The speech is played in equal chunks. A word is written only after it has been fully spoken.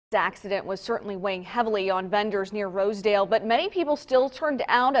This accident was certainly weighing heavily on vendors near Rosedale, but many people still turned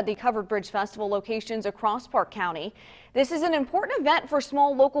out at the Covered Bridge Festival locations across Park County. This is an important event for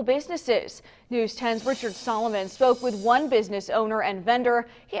small local businesses. News 10's Richard Solomon spoke with one business owner and vendor.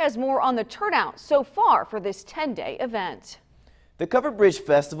 He has more on the turnout so far for this 10-day event. The Covered Bridge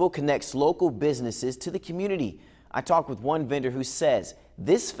Festival connects local businesses to the community. I talked with one vendor who says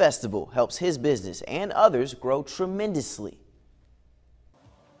this festival helps his business and others grow tremendously.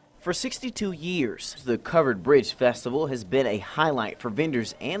 For 62 years, the Covered Bridge Festival has been a highlight for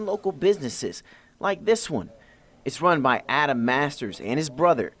vendors and local businesses like this one. It's run by Adam Masters and his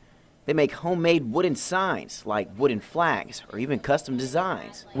brother. They make homemade wooden signs like wooden flags or even custom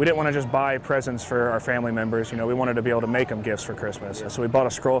designs. We didn't want to just buy presents for our family members. We wanted to be able to make them gifts for Christmas. So we bought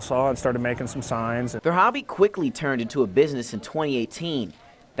a scroll saw and started making some signs. Their hobby quickly turned into a business in 2018.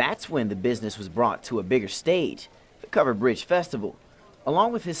 That's when the business was brought to a bigger stage, the Covered Bridge Festival.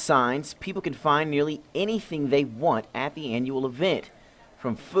 Along with his signs, people can find nearly anything they want at the annual event,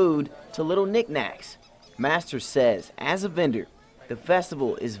 from food to little knickknacks. Masters says, as a vendor, the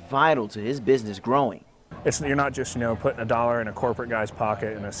festival is vital to his business growing. You're not just, putting a dollar in a corporate guy's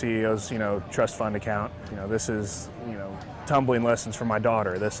pocket in a CEO's, trust fund account. This is, tumbling lessons for my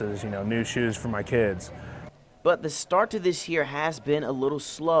daughter. This is, new shoes for my kids. But the start to this year has been a little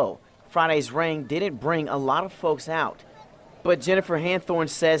slow. Friday's rain didn't bring a lot of folks out. But Jennifer Hanthorne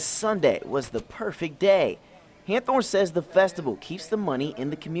says Sunday was the perfect day. Hanthorne says the festival keeps the money in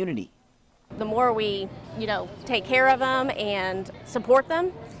the community. The more we, take care of them and support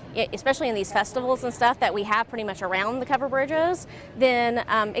them, especially in these festivals and stuff that we have pretty much around the covered bridges, then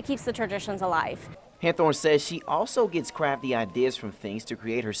it keeps the traditions alive. Hanthorne says she also gets crafty ideas from things to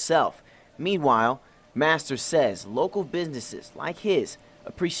create herself. Meanwhile, Masters says local businesses like his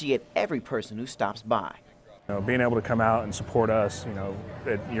appreciate every person who stops by. Being able to come out and support us,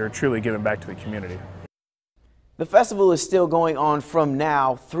 you're truly giving back to the community. The festival is still going on from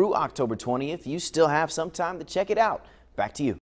now through October 20th. You still have some time to check it out. Back to you.